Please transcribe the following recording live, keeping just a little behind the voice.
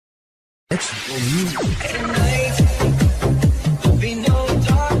This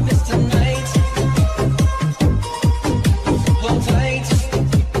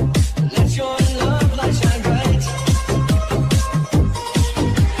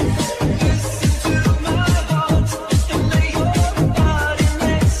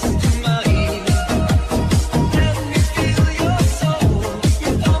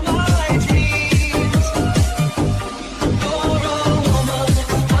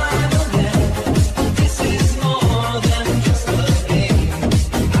is more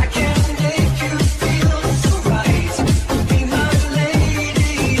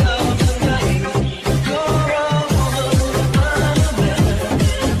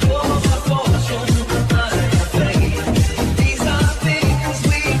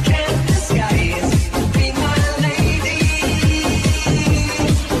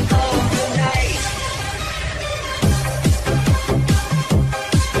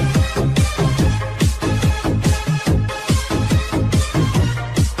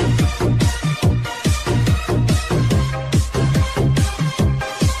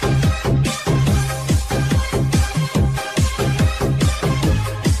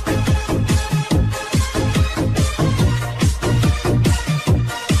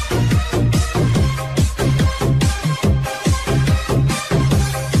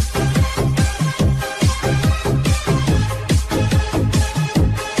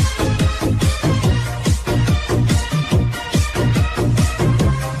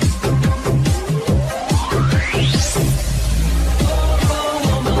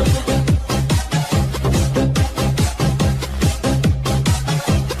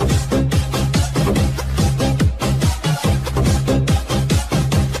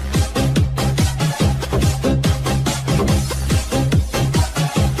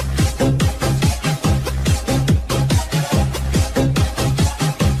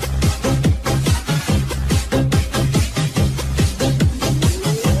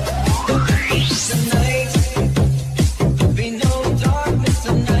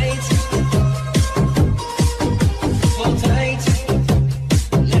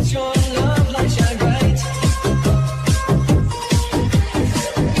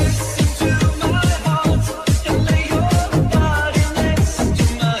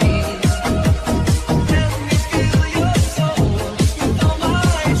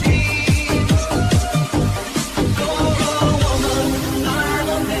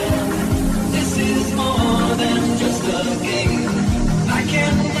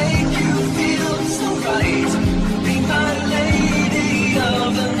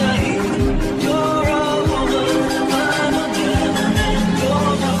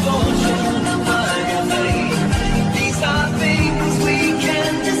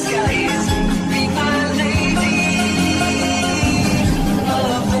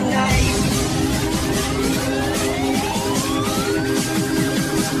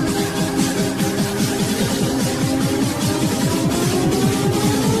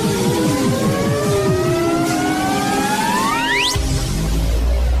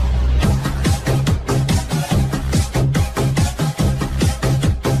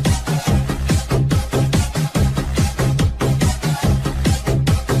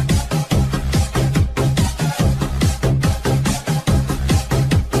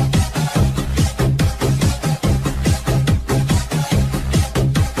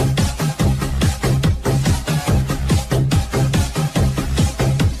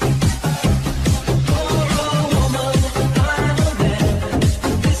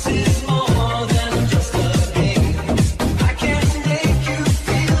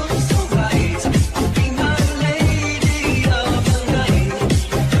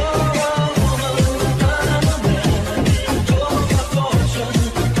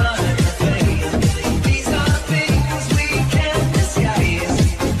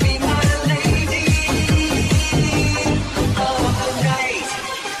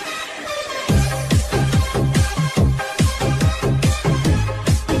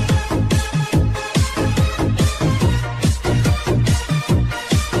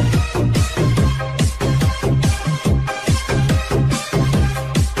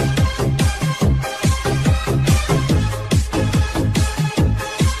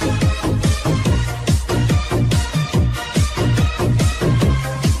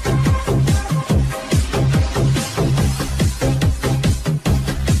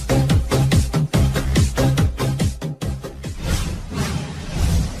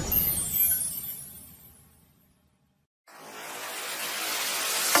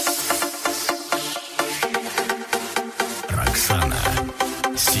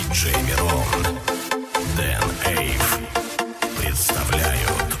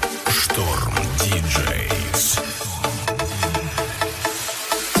DJs.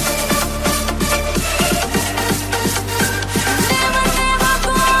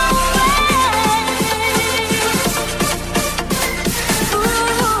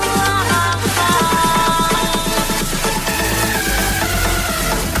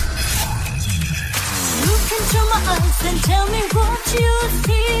 And tell me what you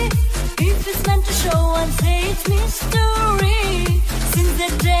see. If it's meant to show and say it's mystery. Since the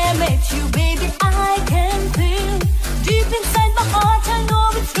day I met you, baby, I can feel deep inside my heart, I know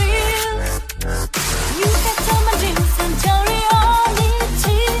it's real. You can tell my dreams and tell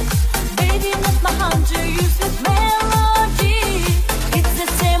reality. Baby, not my hunter, use with melody. It's the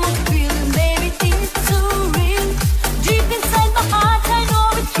same old feeling, baby, it's so real. Deep inside my heart, I know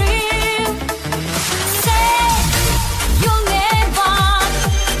it's real. You'll never,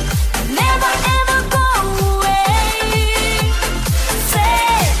 never ever go away.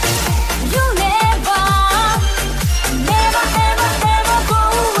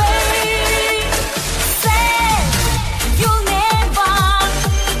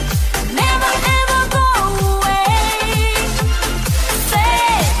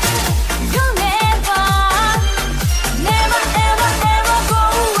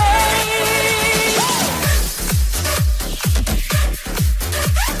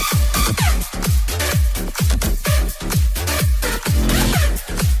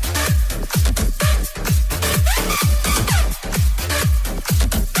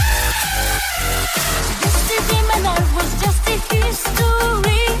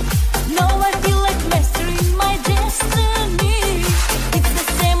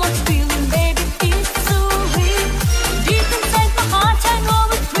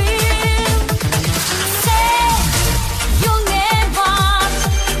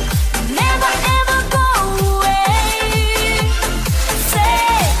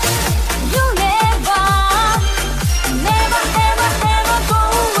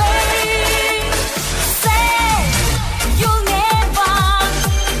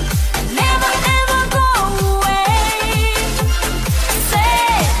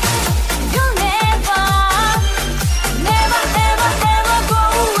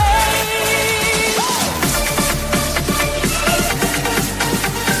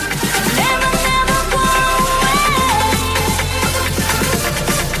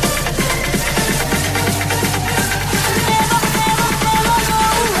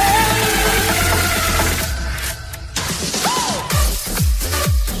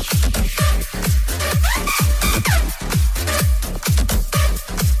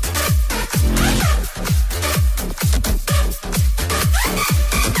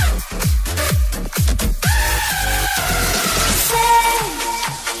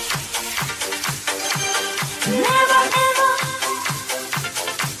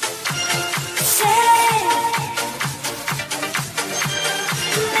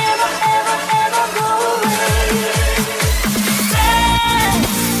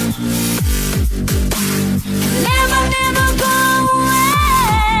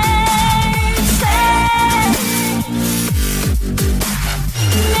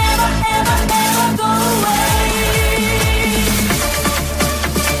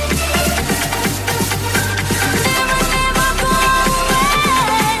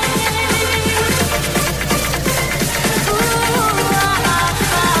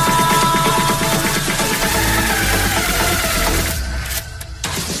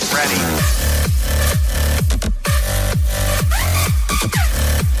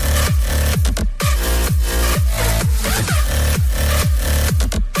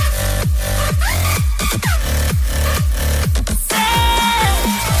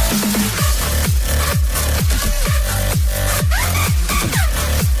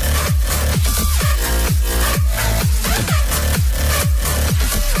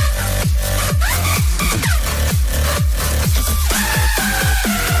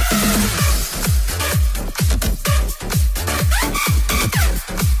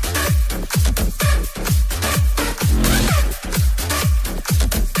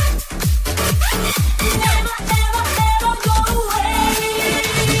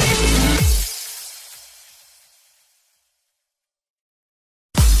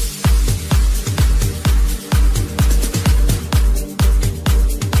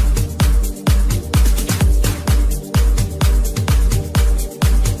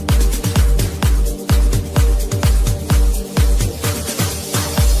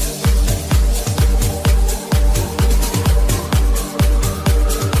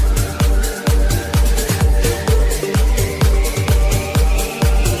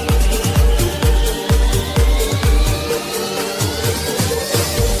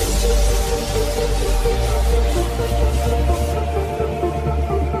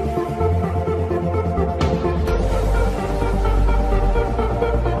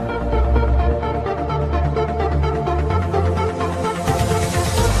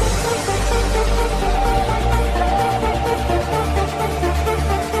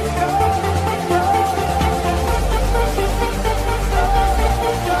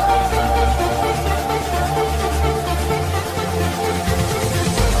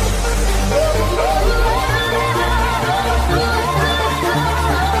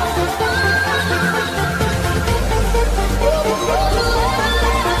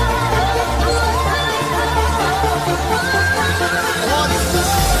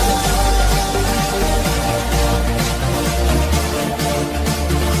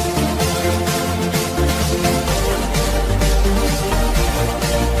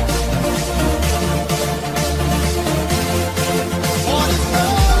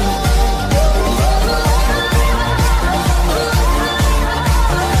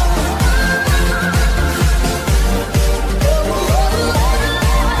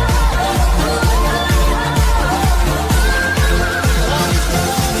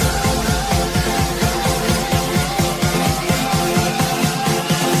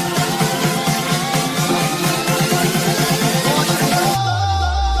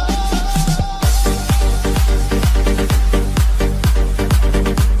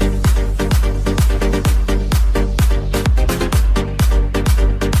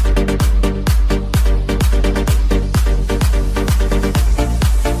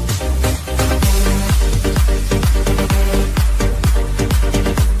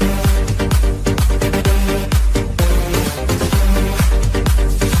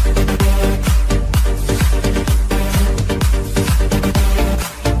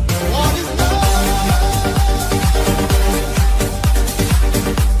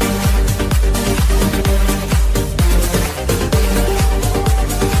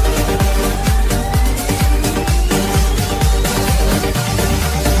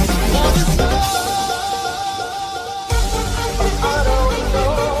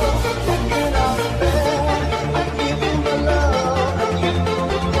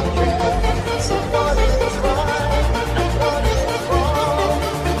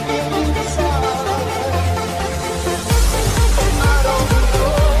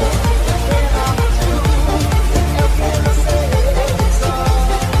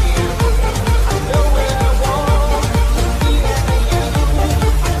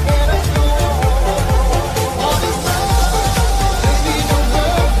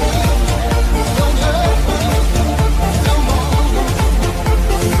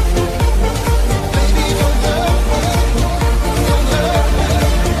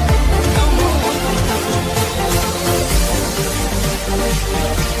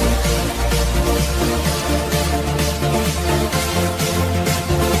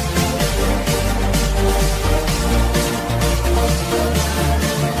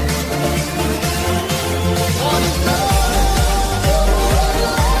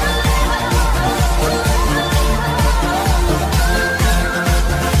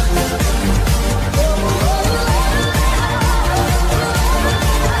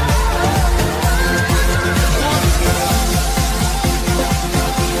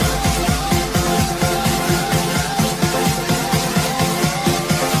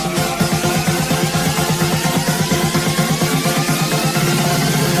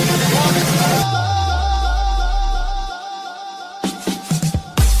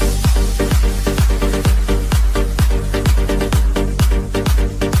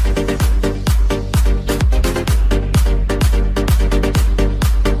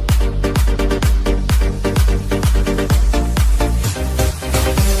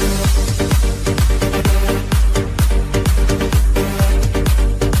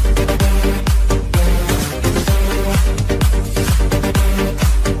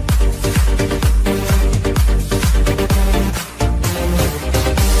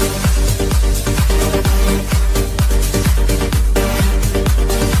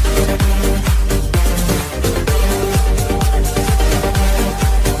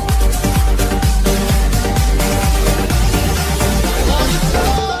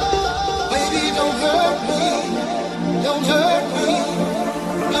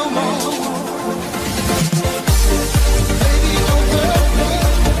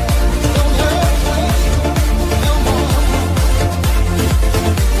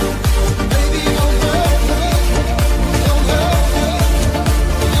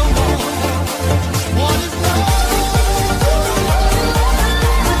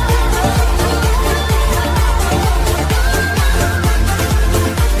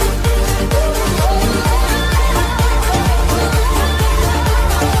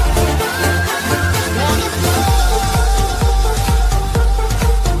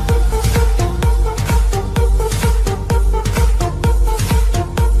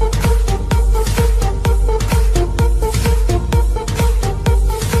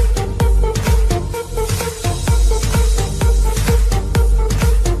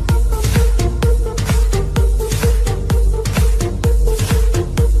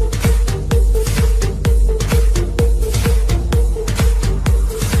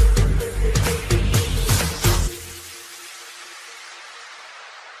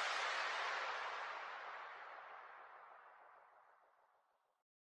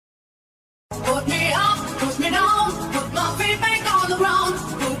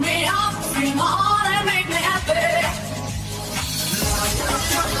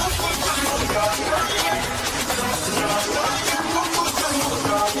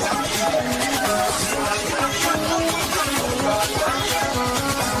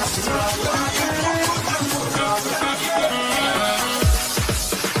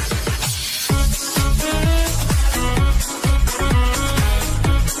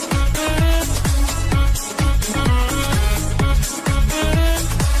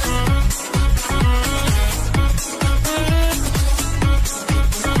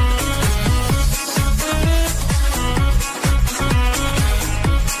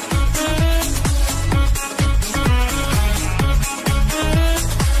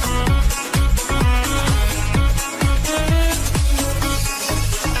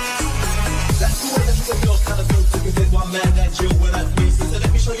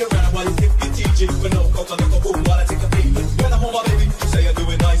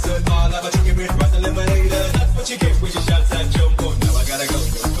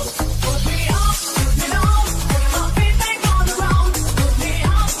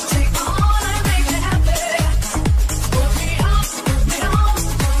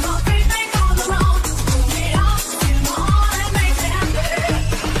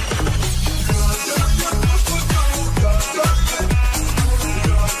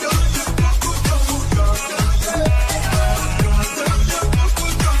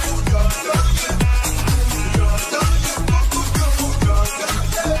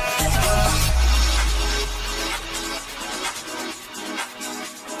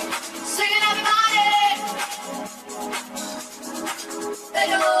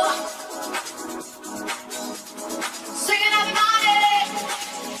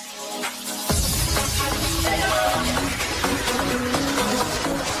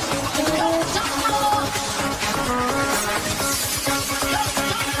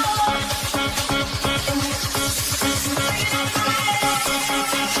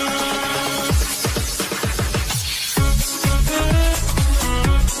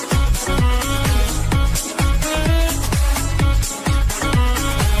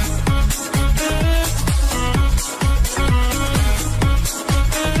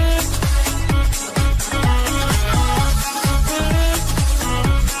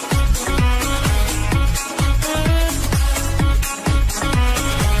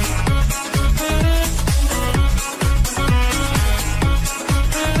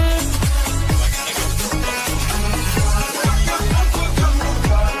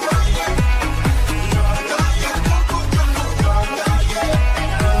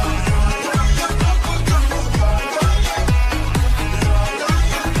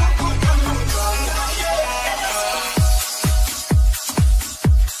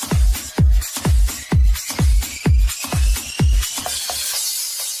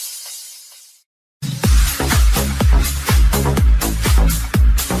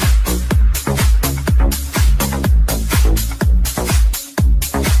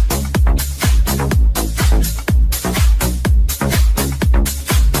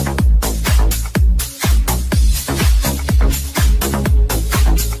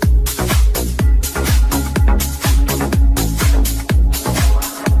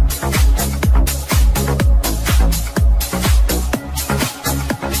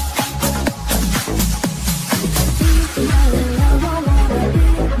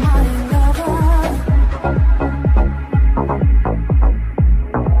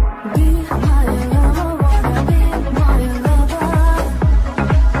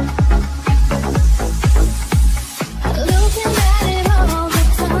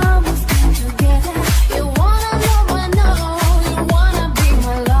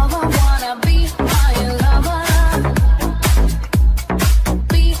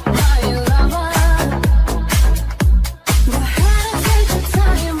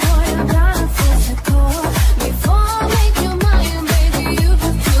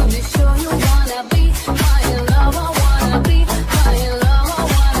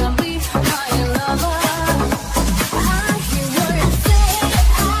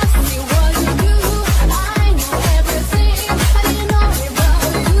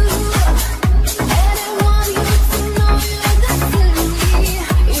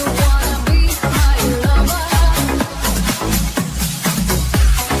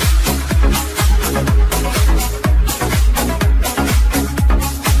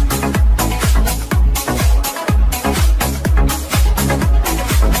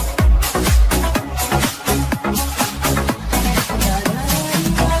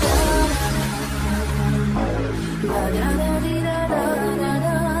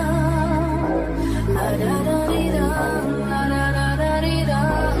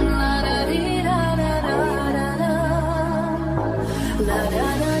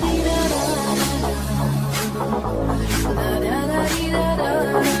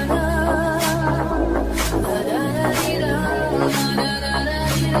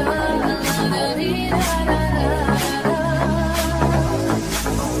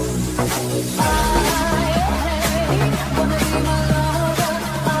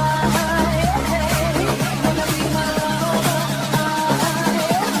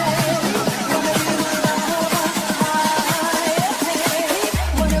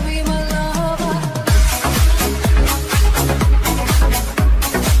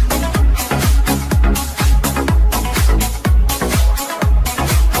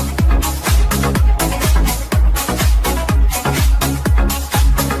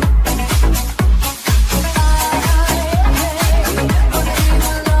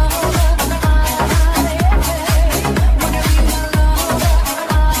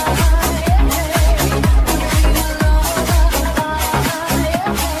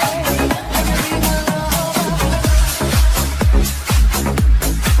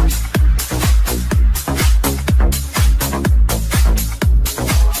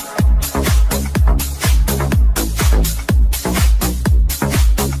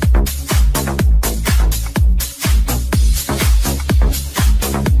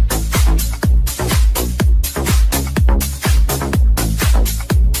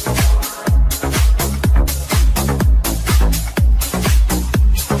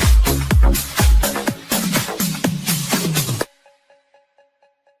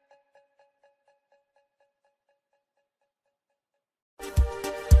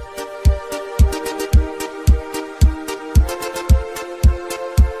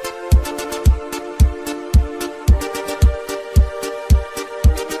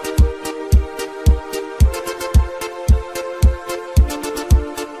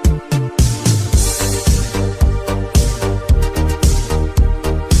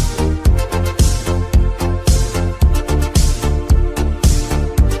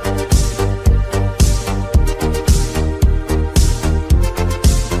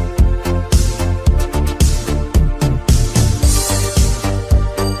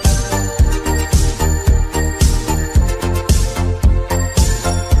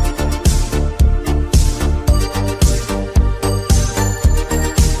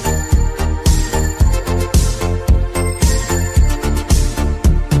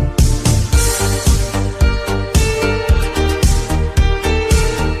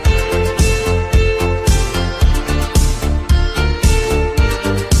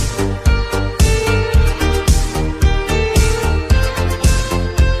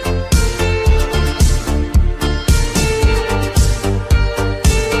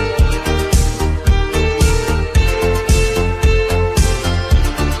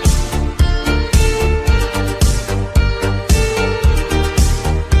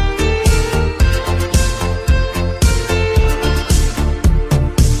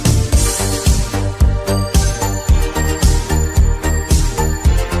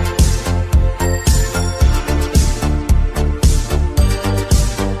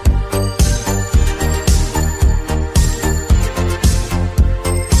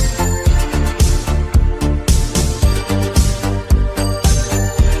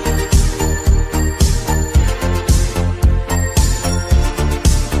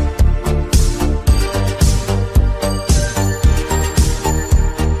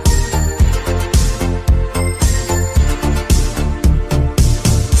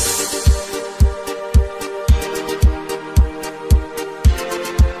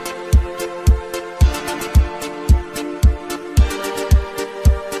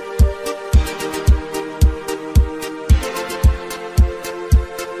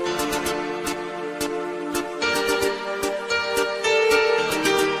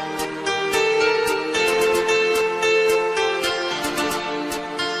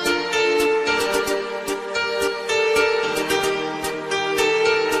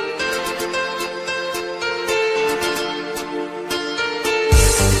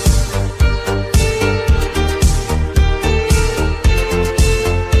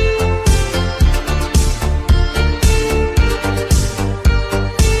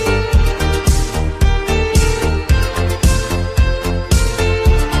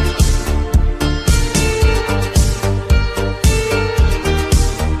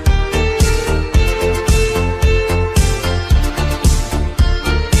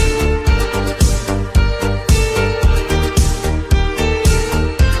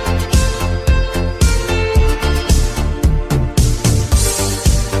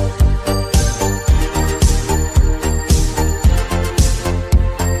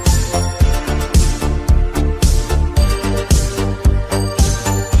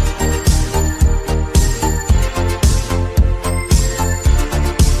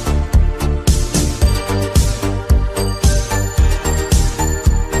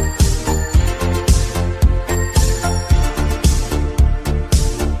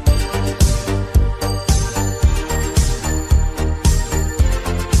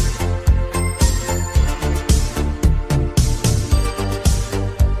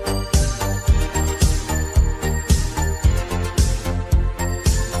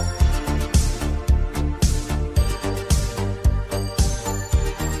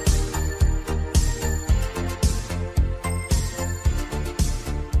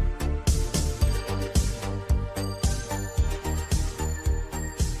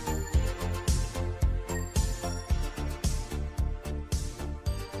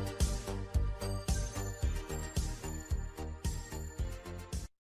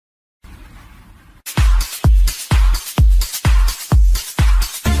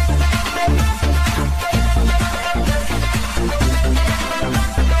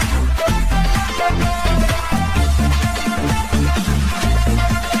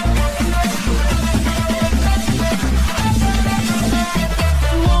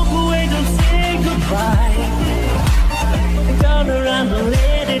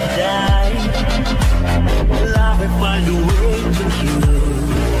 they die. Love will find a way to you.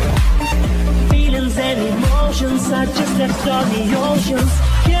 Feelings and emotions are just like stormy oceans.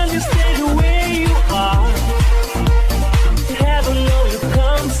 Can you stay the way you are? Heaven know you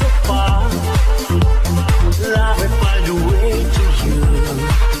come so far. Love will find a way to you.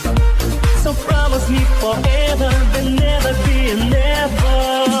 So promise me forever, but never be a never.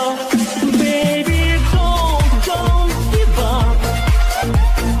 Baby, don't give up.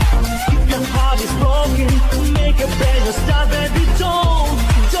 If your heart is broken, make a brand new start. Baby,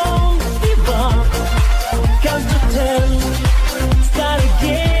 don't give up. Count to 10, start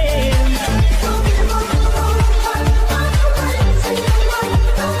again.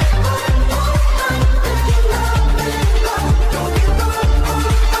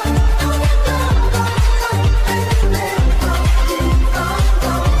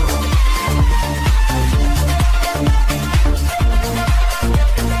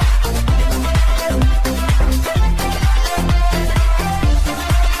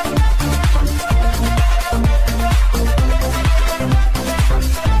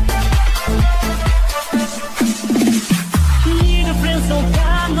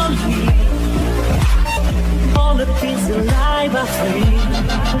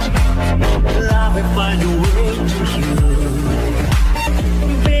 Love will find a way to you.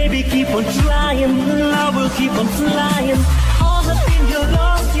 Baby, keep on trying. Love will keep on flying. All the things you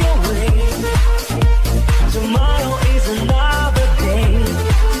lost your way. Tomorrow is another day.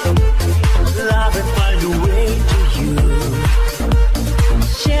 Love will find a way to you.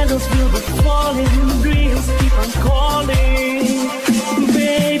 Shadows will be falling. Dreams keep on calling.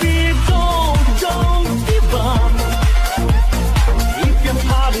 Baby, don't give up.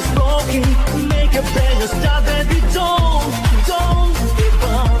 Make a brand new start, baby, don't give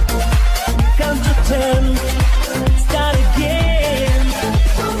up. Count to 10, start again.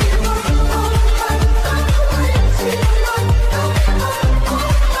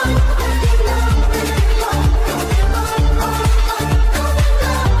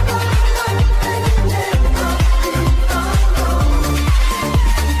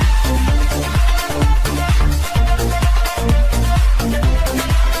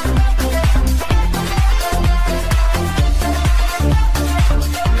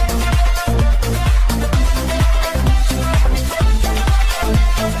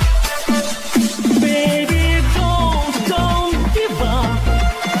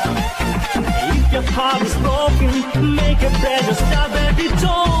 Heart is broken, make a better start, baby,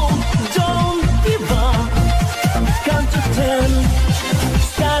 don't give up. Count to 10,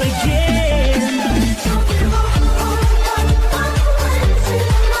 start again.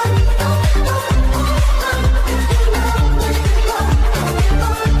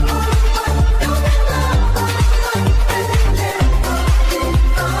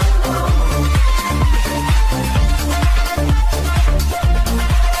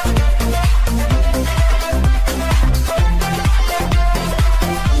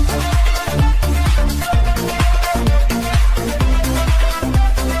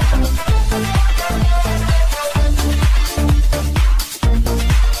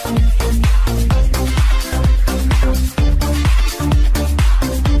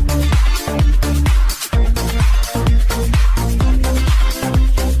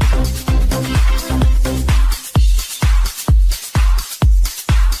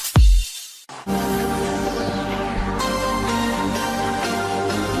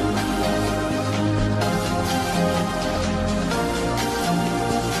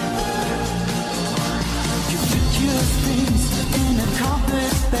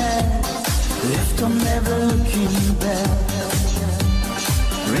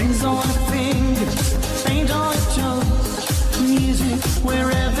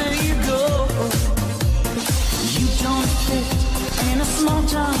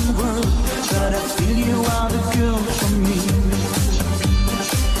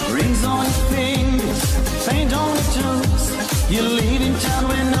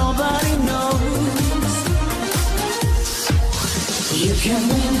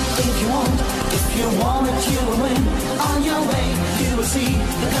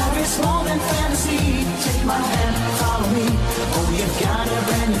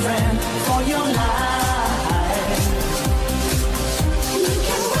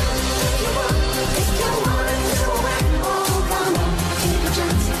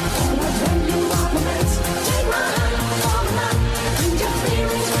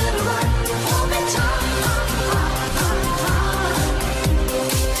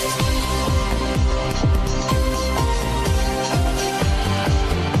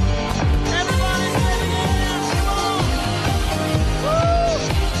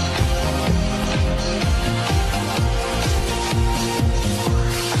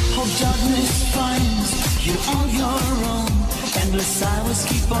 endless hours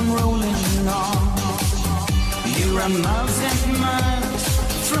keep on rolling on. You run miles and miles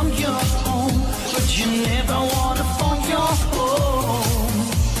from your home, but you never wanna phone your home.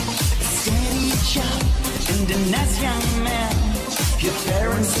 Steady job and a nice young man, your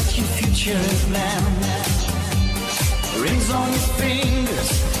parents at your future plan. Rings on your fingers,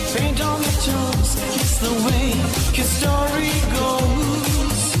 paint on your toes, it's the way your story goes.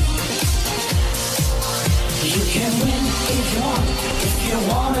 You can win if you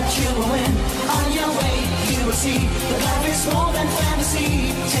want it, you will win. On your way, you will see that life is more than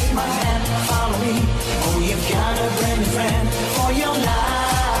fantasy. Take my hand, follow me. Oh, you've got a brand new friend for your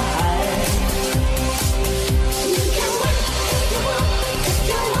life. You can win if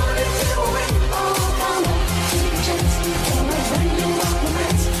you want it, you will win. Oh, come on, take a chance. Come on, when you want the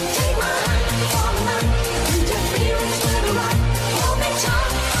rest. Take my hand, follow me. Interference with the right. Hold me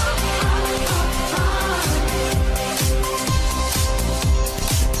tight.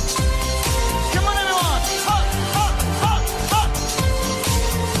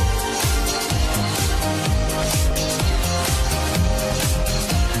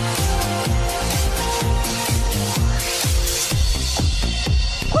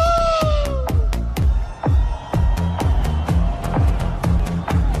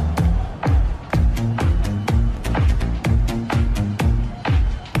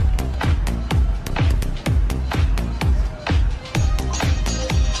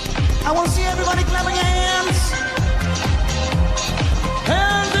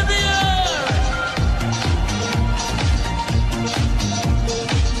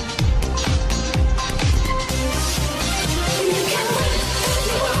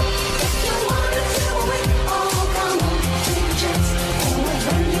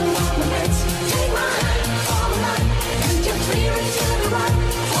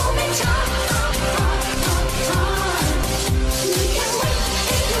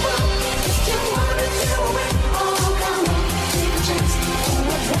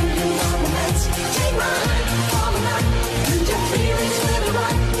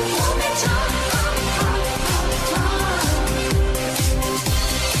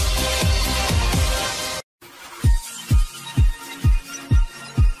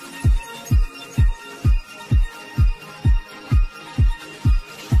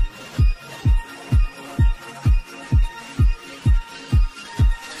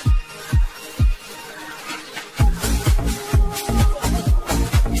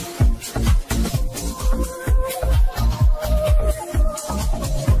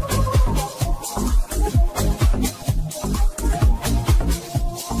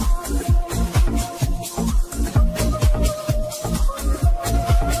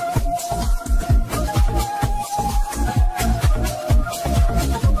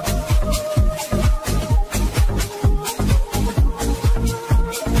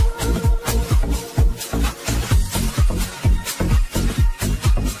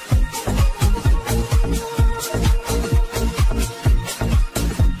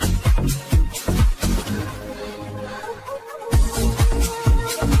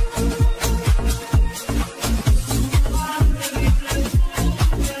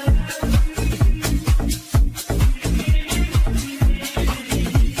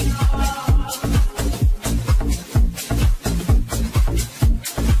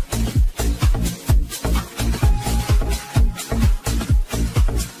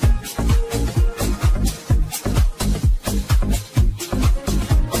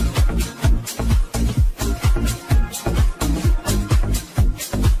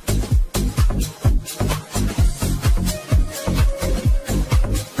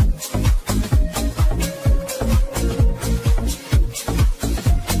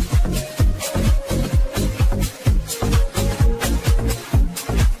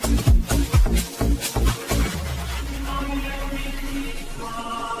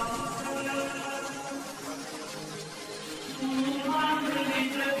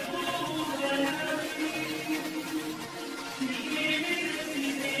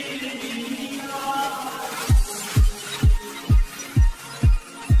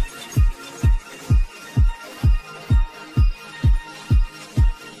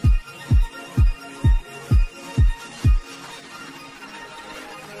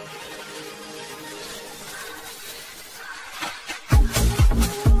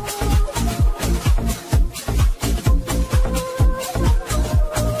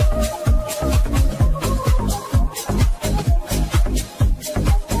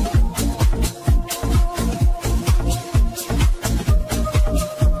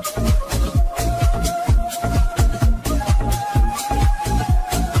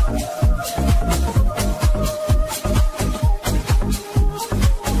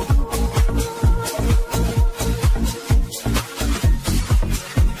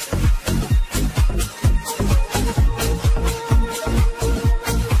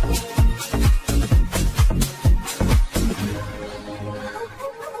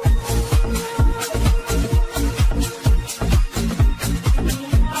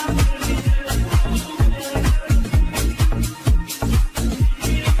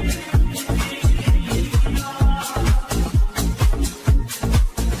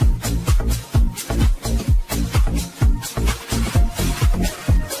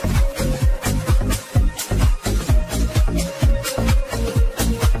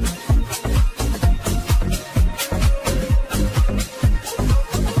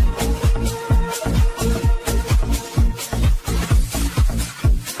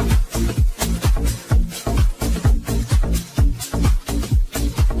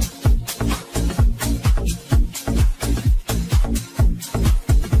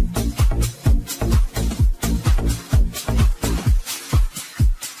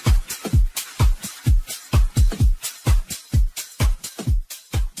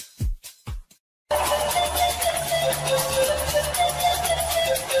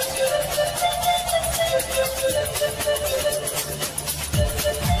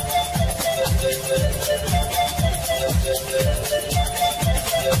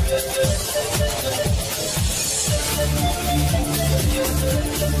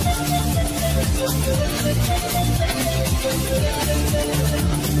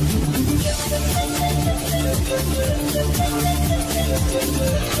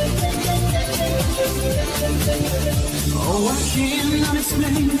 Oh, I cannot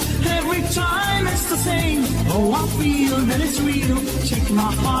explain. Every time it's the same. Oh, I feel that it's real. Take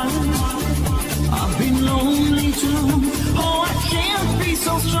my heart. I've been lonely too long. Oh, I can't be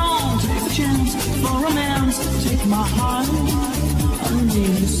so strong. Take a chance for romance. Take my heart. I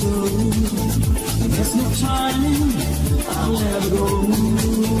need you so. There's no time. I'll never go.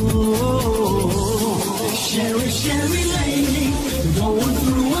 Sherry, Sherry lady, going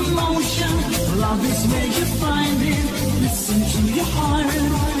through emotion. Love is where you find it. Listen to your heart.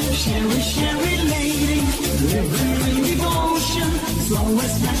 Sherry, Sherry lady, living in devotion. It's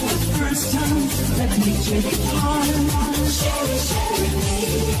always like the first time. Let me take it hard. Sherry, Sherry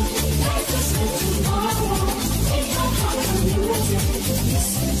lady, life is good tomorrow. Take my heart and use it.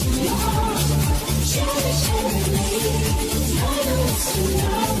 Listen to your heart. Sherry, Sherry lady, I know it's too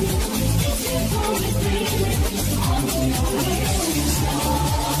love. If you want it, baby, I'll be your way.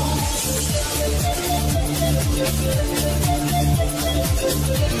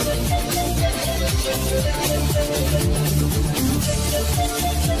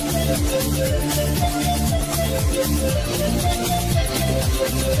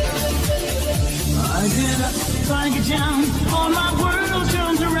 I get up, I get down, all my world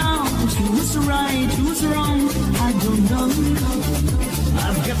turns around. Who's right, who's wrong, I don't know.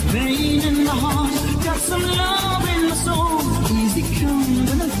 I've got pain in my heart, got some love in my soul. Easy come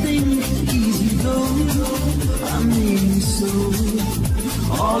when I think, easy go. I mean so.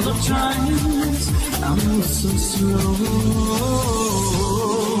 All the times I move so slow.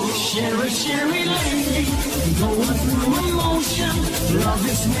 Sherry, Sherry lady, going through emotion. Love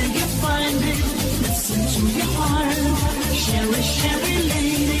is where you find it. Listen to your heart. Sherry, Sherry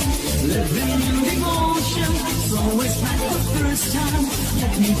lady, living in devotion. It's always like the first time.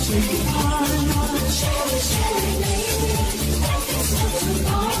 Let me take it hard. Sherry, Sherry lady, life is not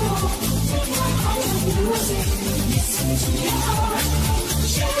tomorrow. Take my heart and use it. Listen to your heart.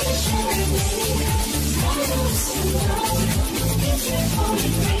 Sherry, Sherry lady, I know it's too love. If you want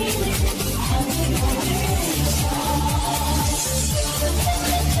it, baby, I'll be your way.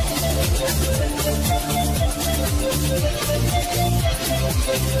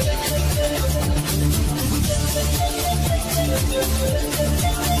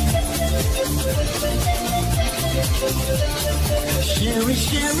 Sherry,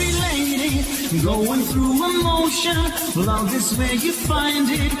 Sherry lady, going through emotion. Love is where you find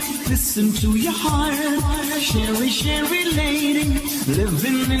it. Listen to your heart. Sherry, Sherry lady,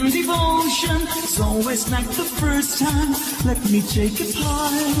 living in devotion. It's always like the first time. Let me take it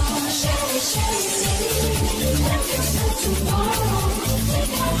apart. Sherry, Sherry lady, life is not tomorrow.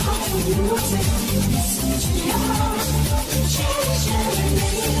 Take my heart and use it. Listen to your heart. Sherry, Sherry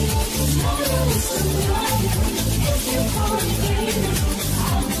lady, love is the light. If you want it, baby,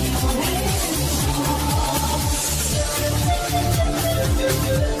 I'll be your way.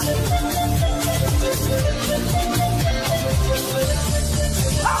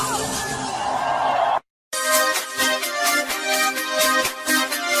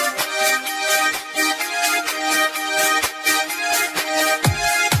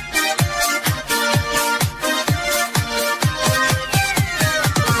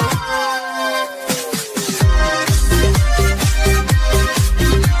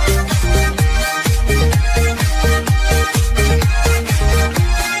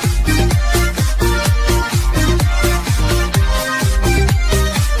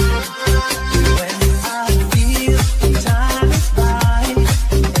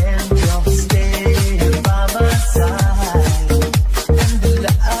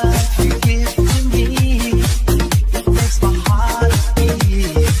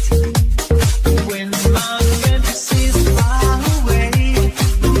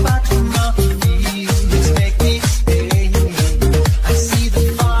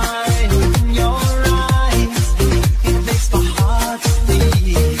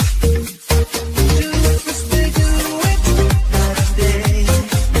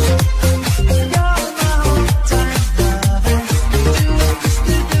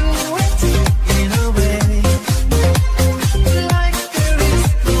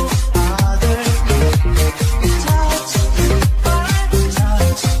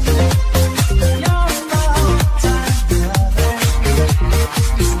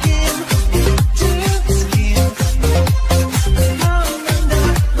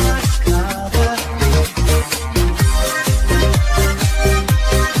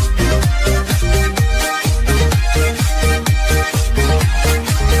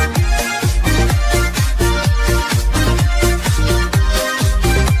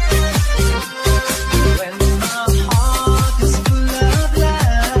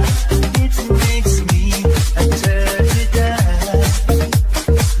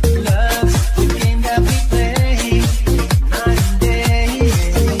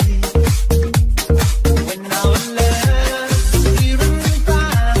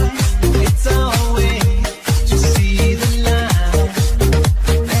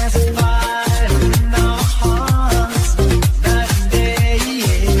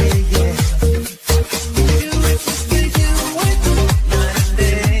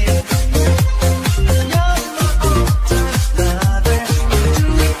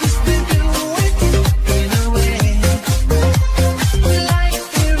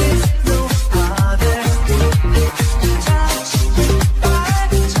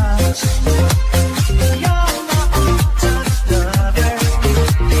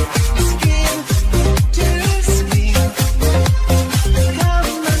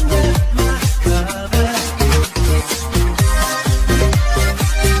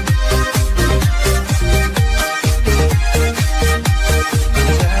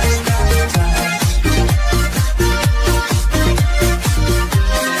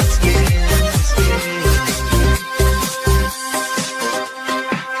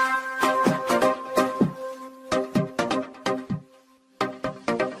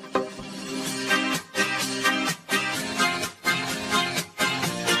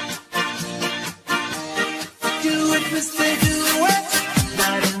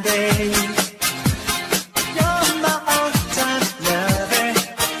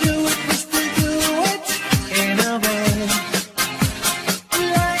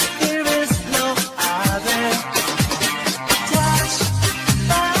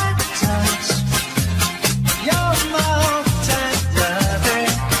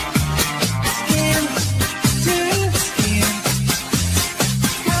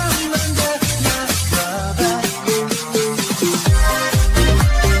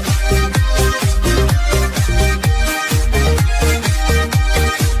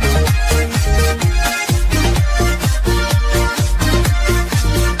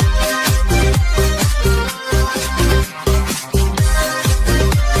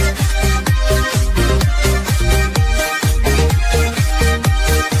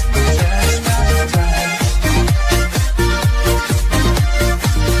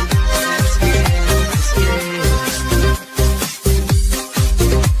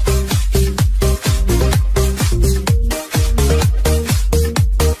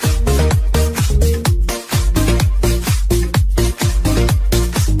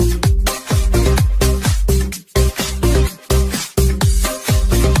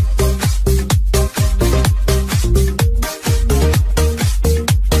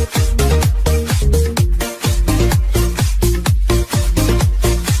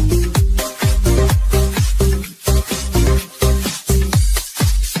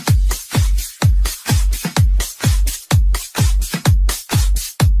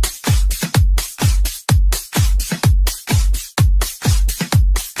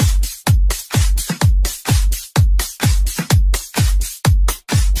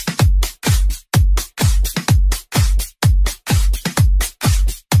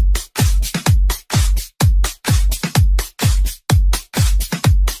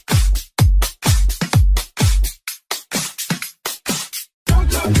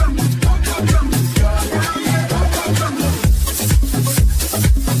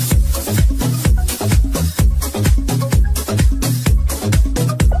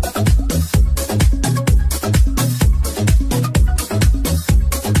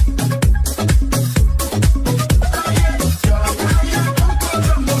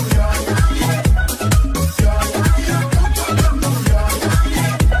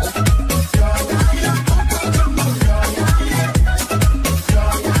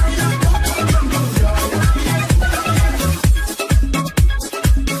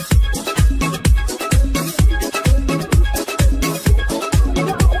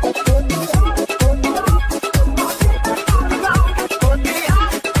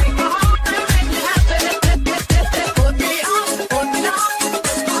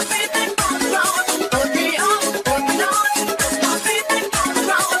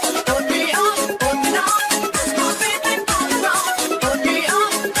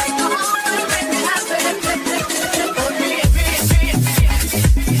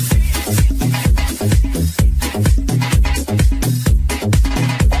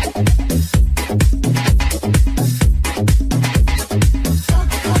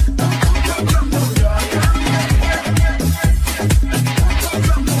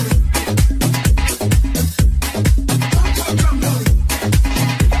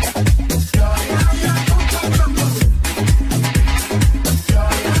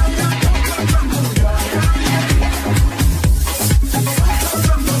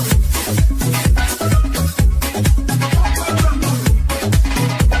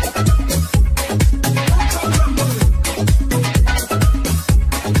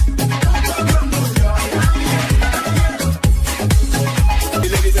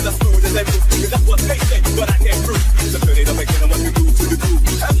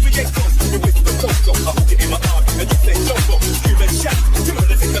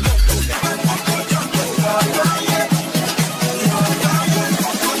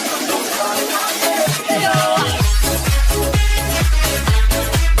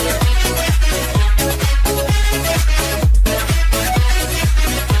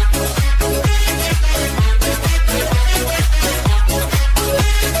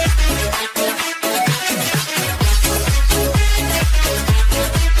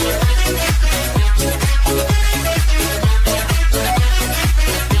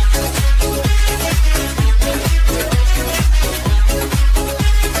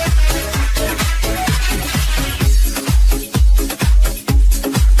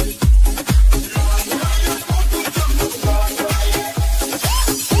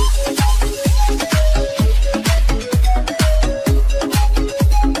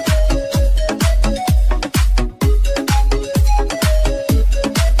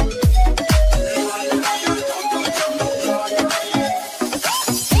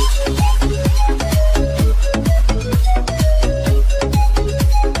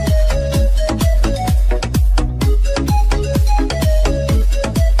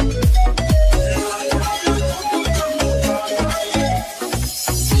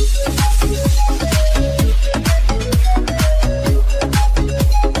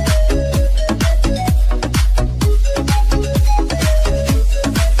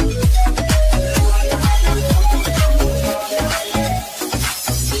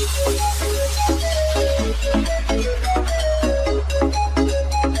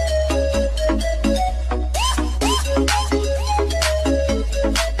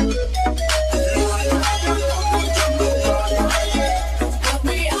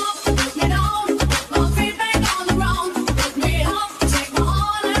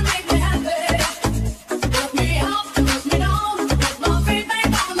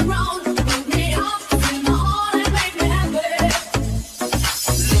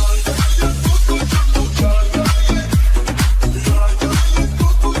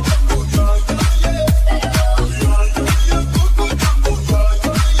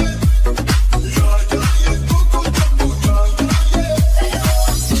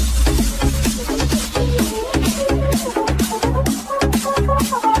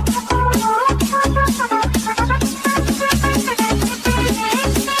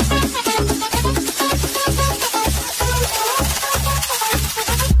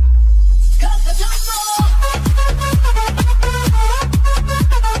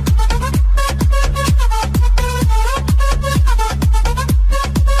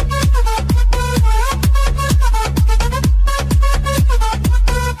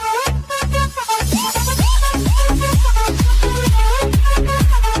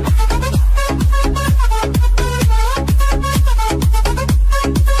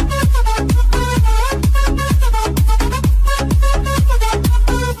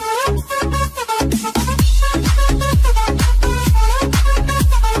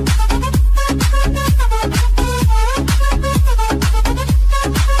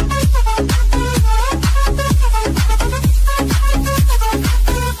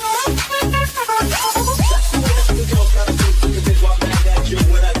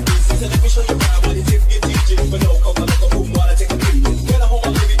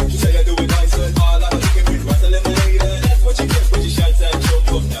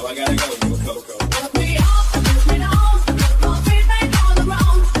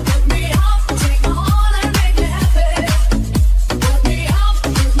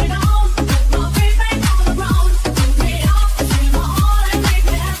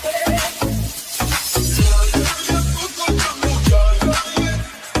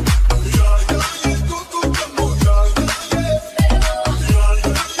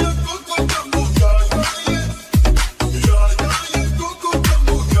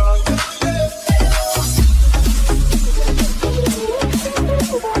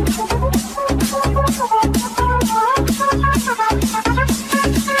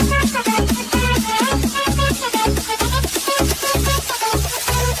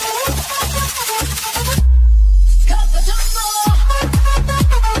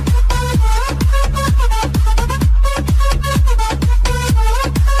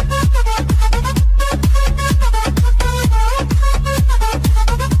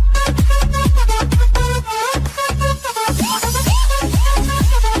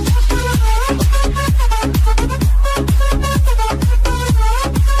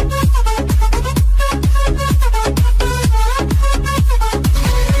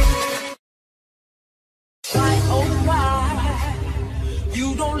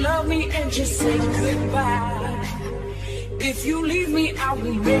 I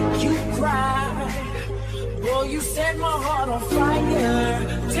will make you cry. Boy, you set my heart on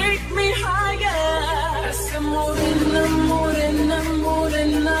fire. Take me higher. I said, morena, morena,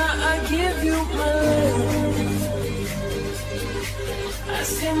 morena, I give you my love. I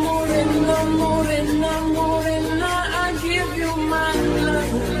said, morena, morena, morena, I give you my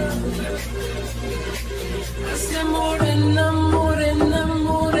love. I said, morena, morena,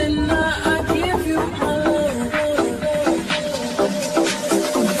 morena, I give you my love.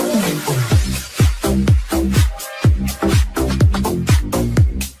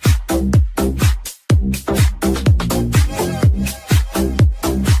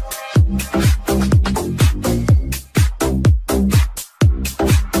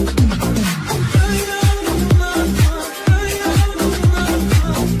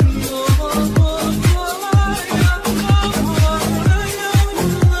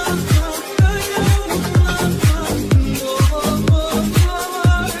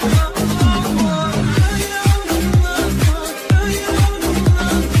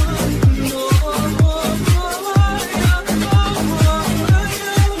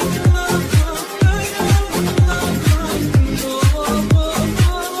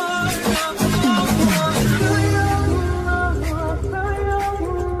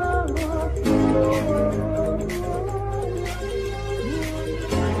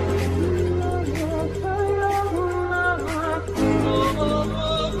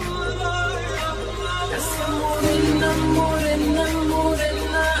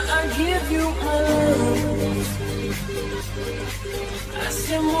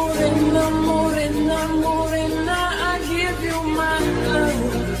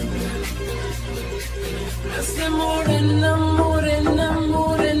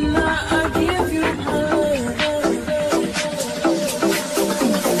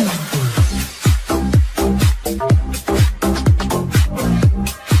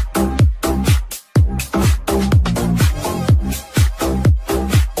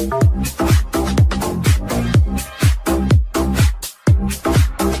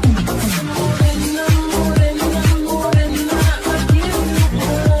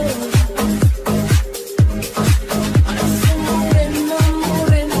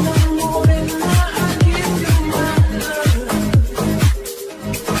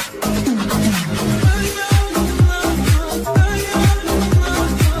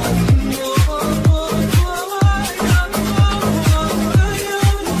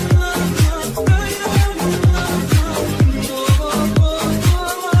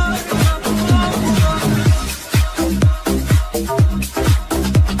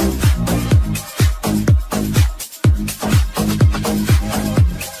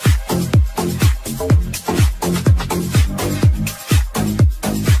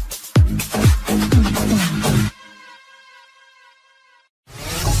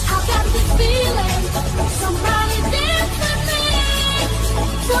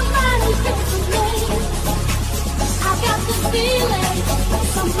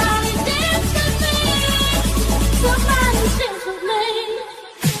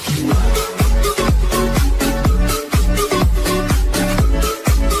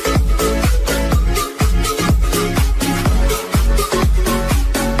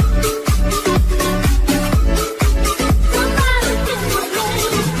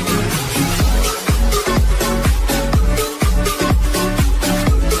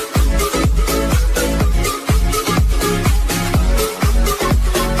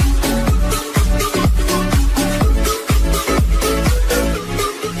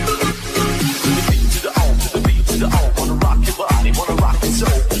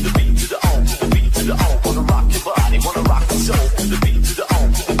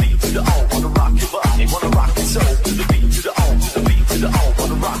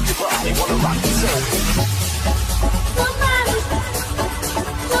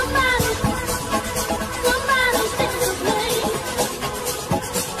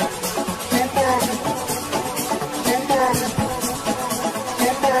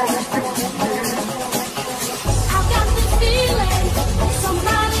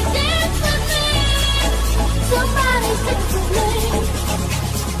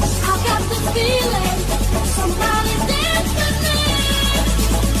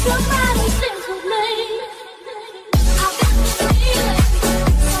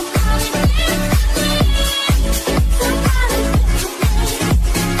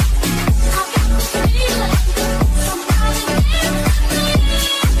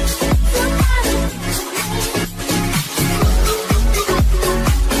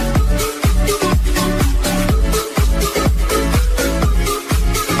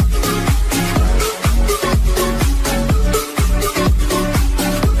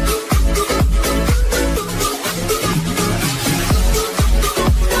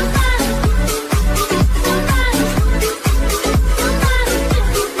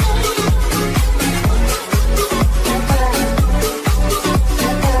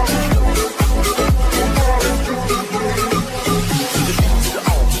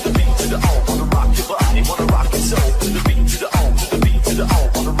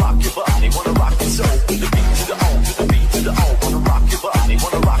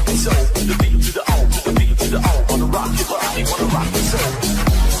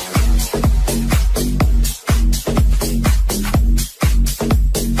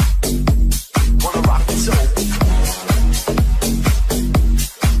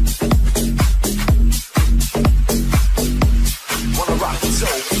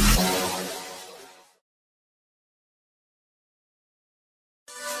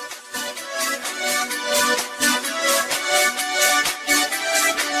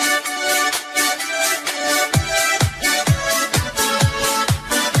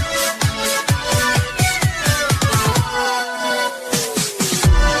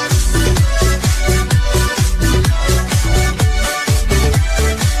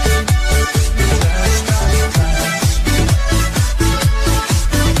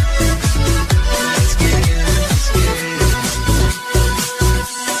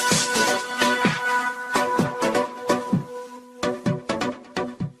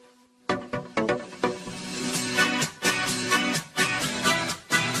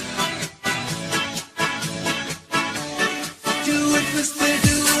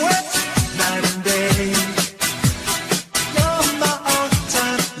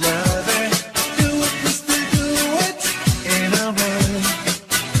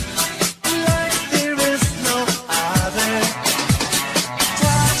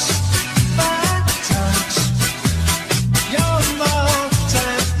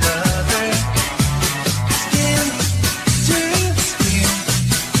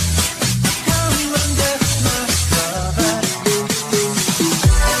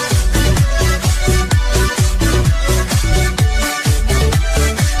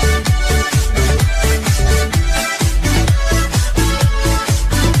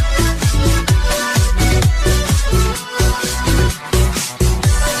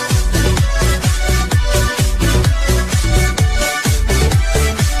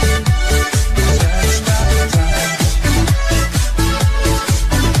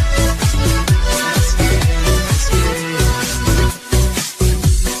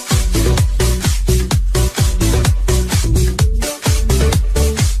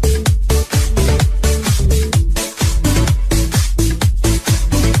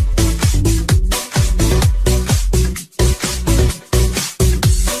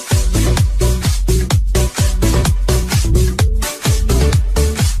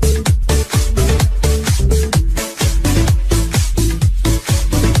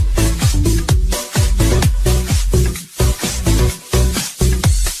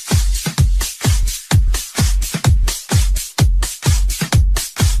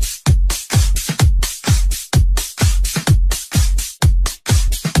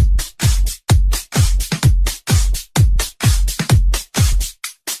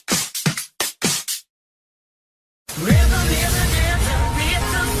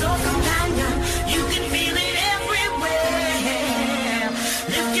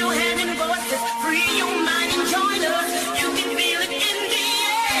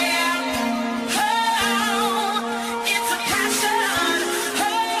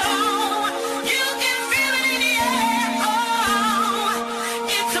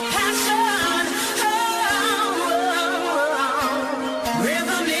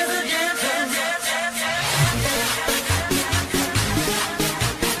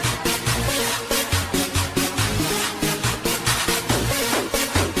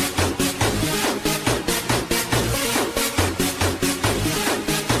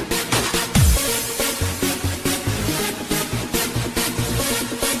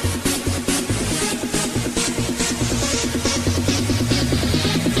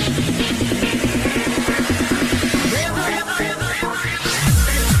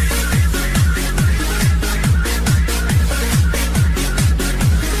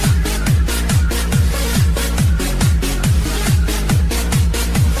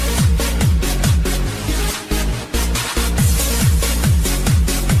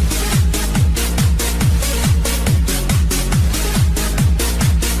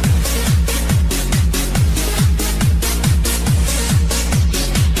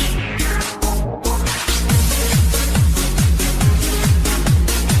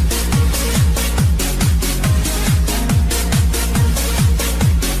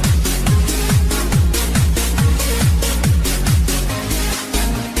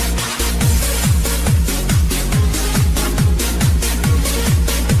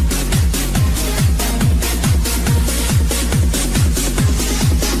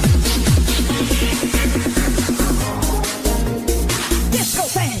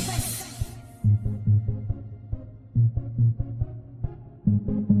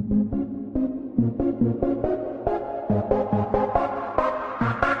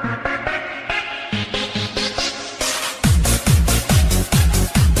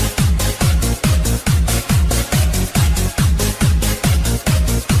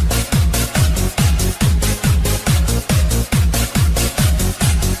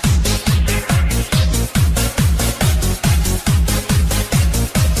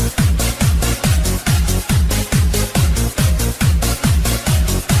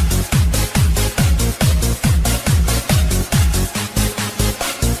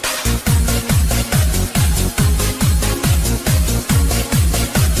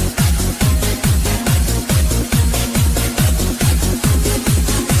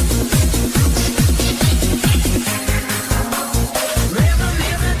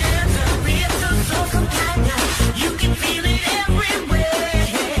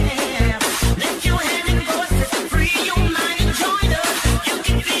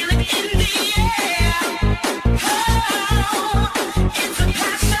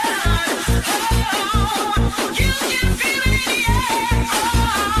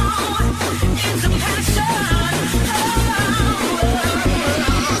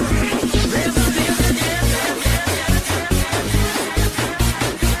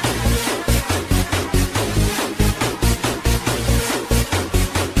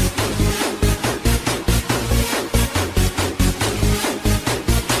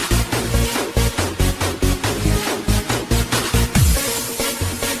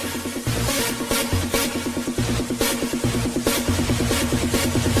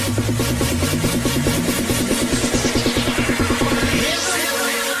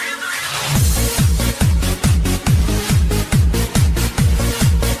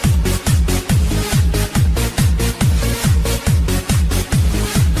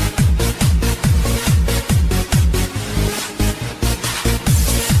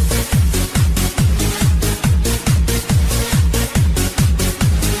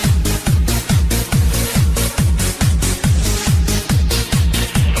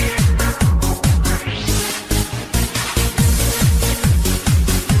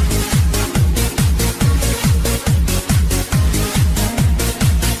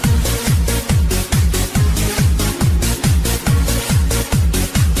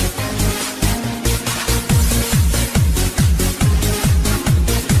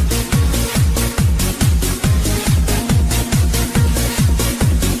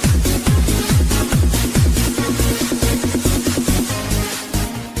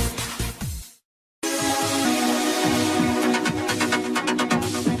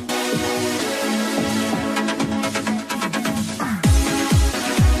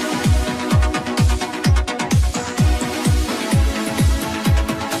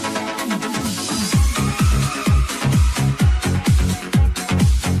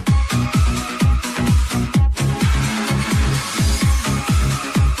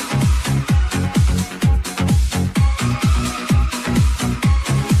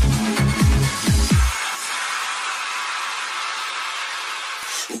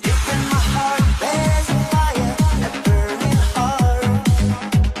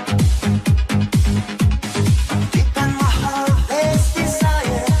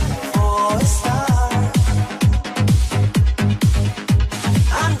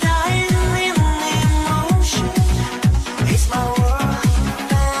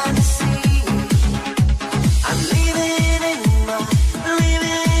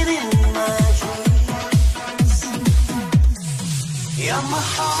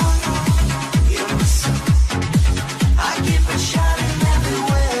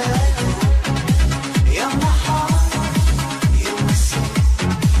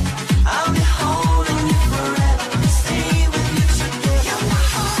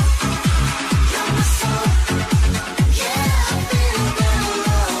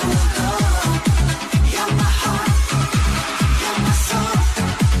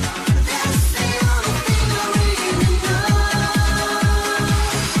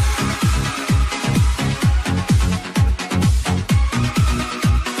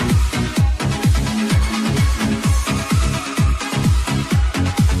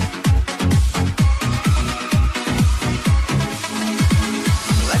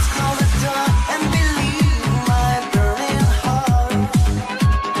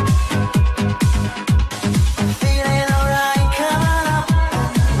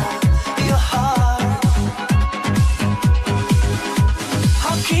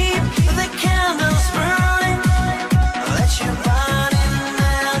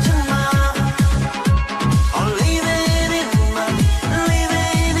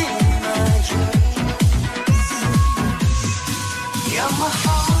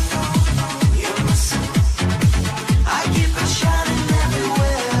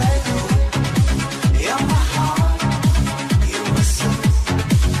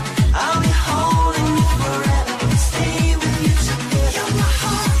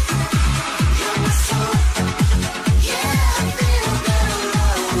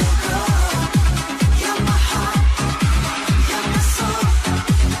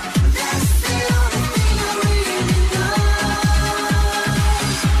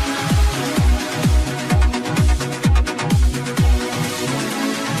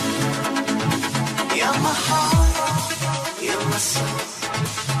 my heart, you're my soul.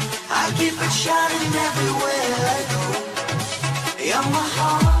 I keep it shining everywhere I go. You're my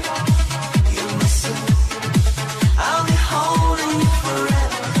heart, you're my soul. I'll be holding you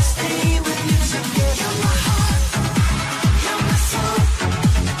forever, stay with you together. You're my heart, you're my soul.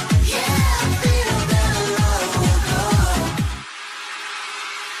 Yeah, I feel that love will go.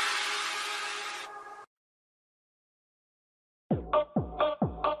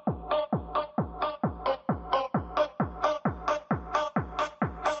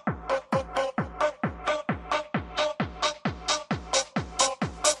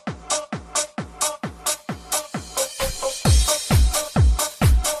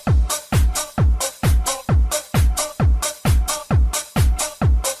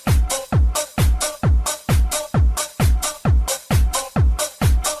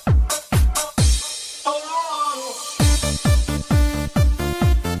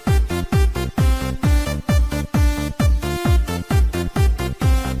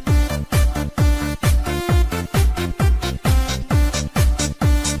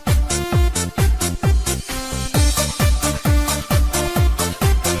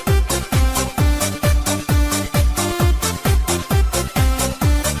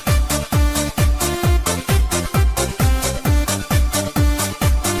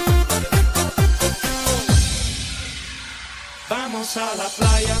 Vamos a la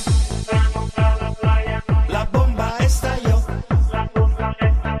playa, la bomba estalló,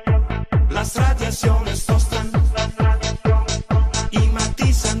 las radiaciones tostan y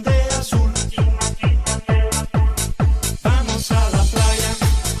matizan de azul. Vamos a la playa,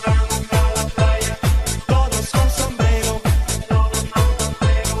 todos con sombrero,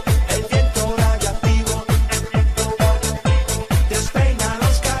 el viento radiactivo despeina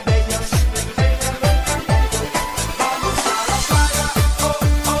los cabellos.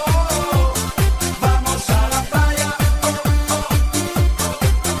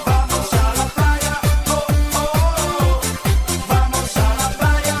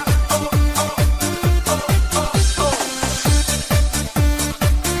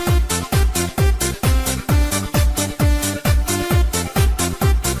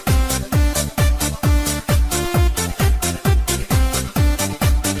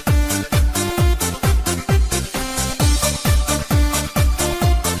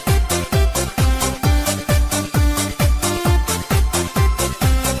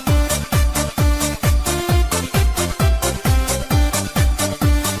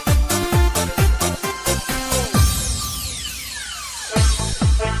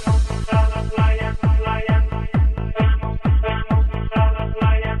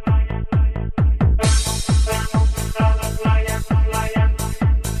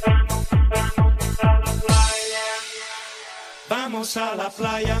 Vamos a la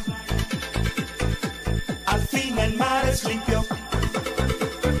playa, al fin el mar es limpio,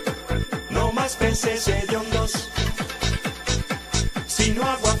 no más peces hediondos, sino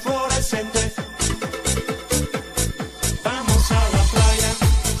agua fluorescente. Vamos a la playa,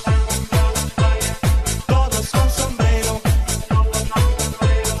 todos con sombrero,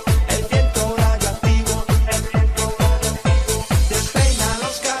 el viento radioactivo despeina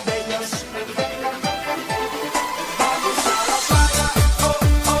los cabellos.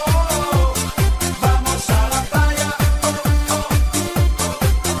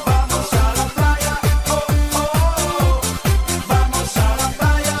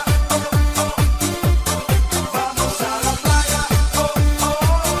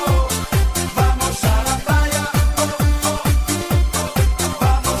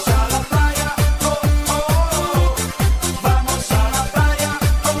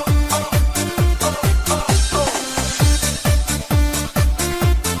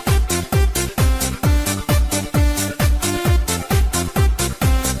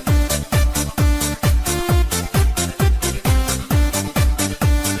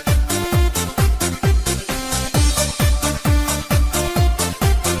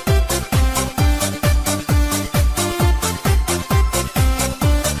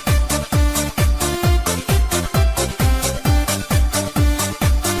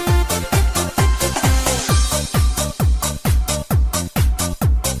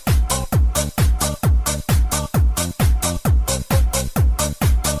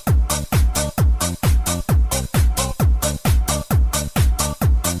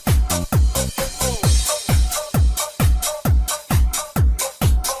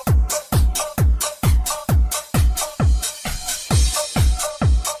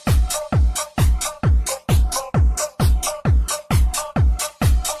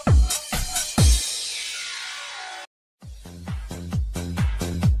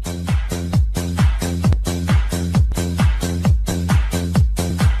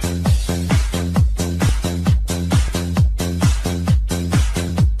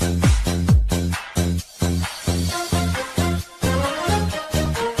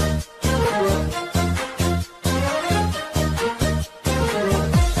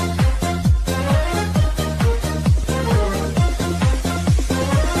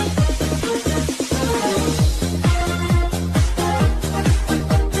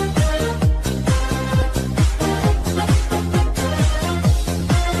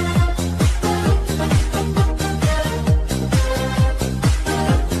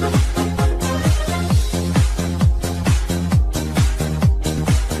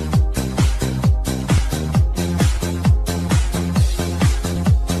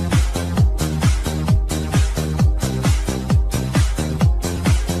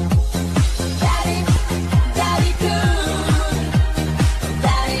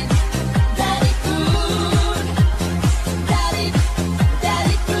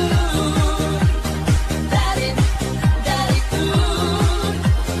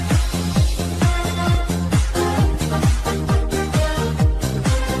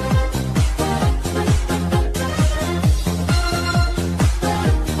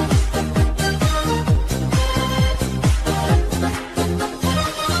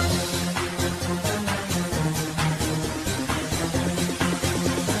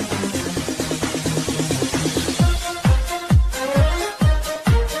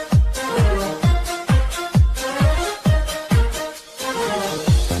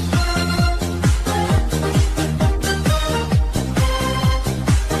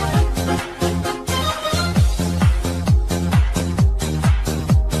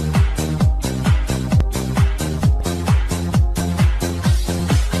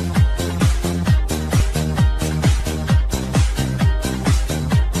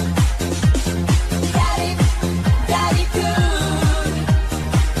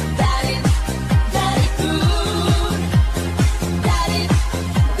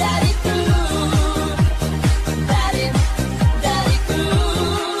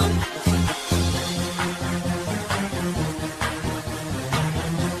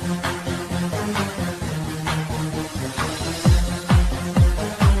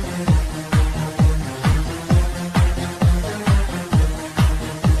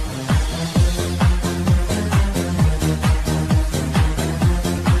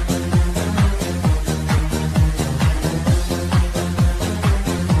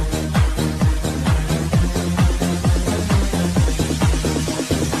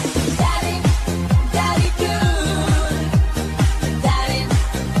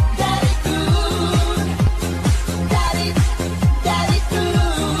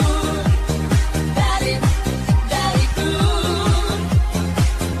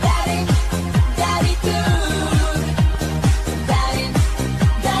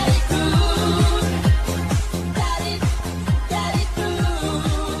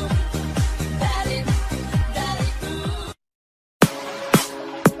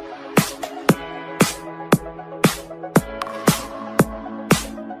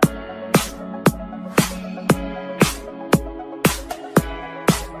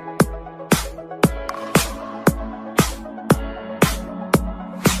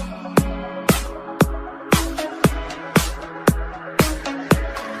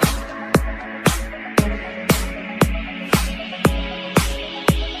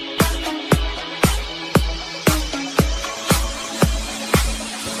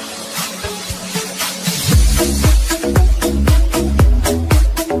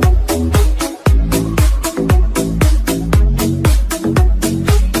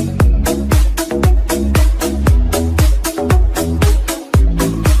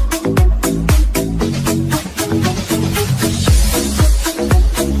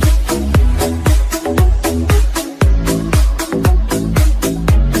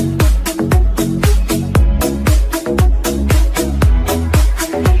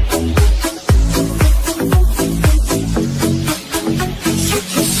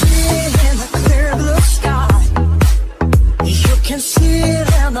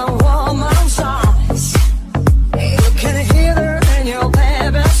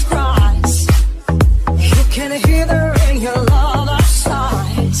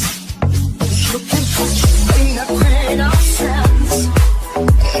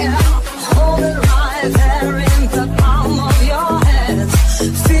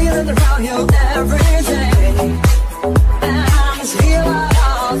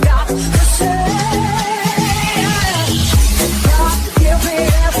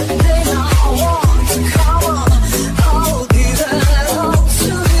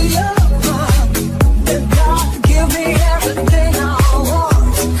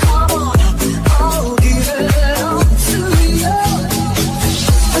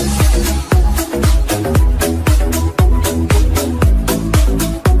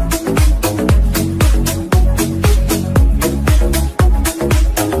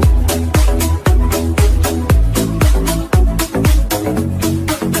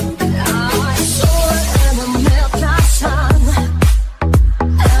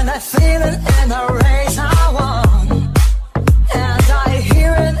 feel it in the rays I want, and I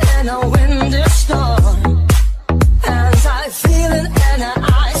hear it in a windy storm, and I feel it in an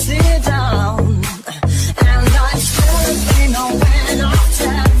icy down, and I feel it in a wind of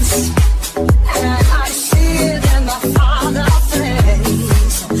tears, and I see it in the Father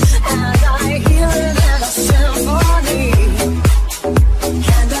face, and I hear it in a symphony,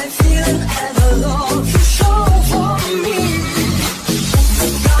 and I feel it in the love you show for me.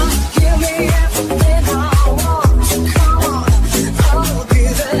 God, give me everything I want. Come on, I'll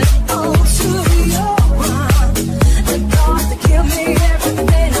give it all to you. And God, give me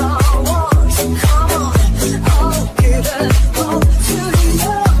everything I want. Come on, I'll give it all to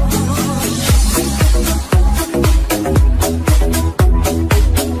you.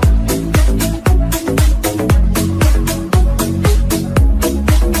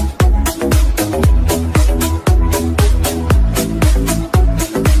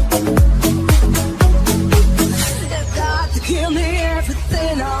 God, give me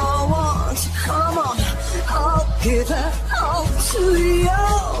everything I want. Come on, I'll give it all to you.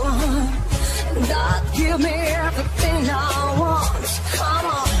 God, give me everything I want. Come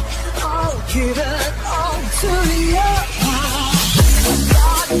on, I'll give it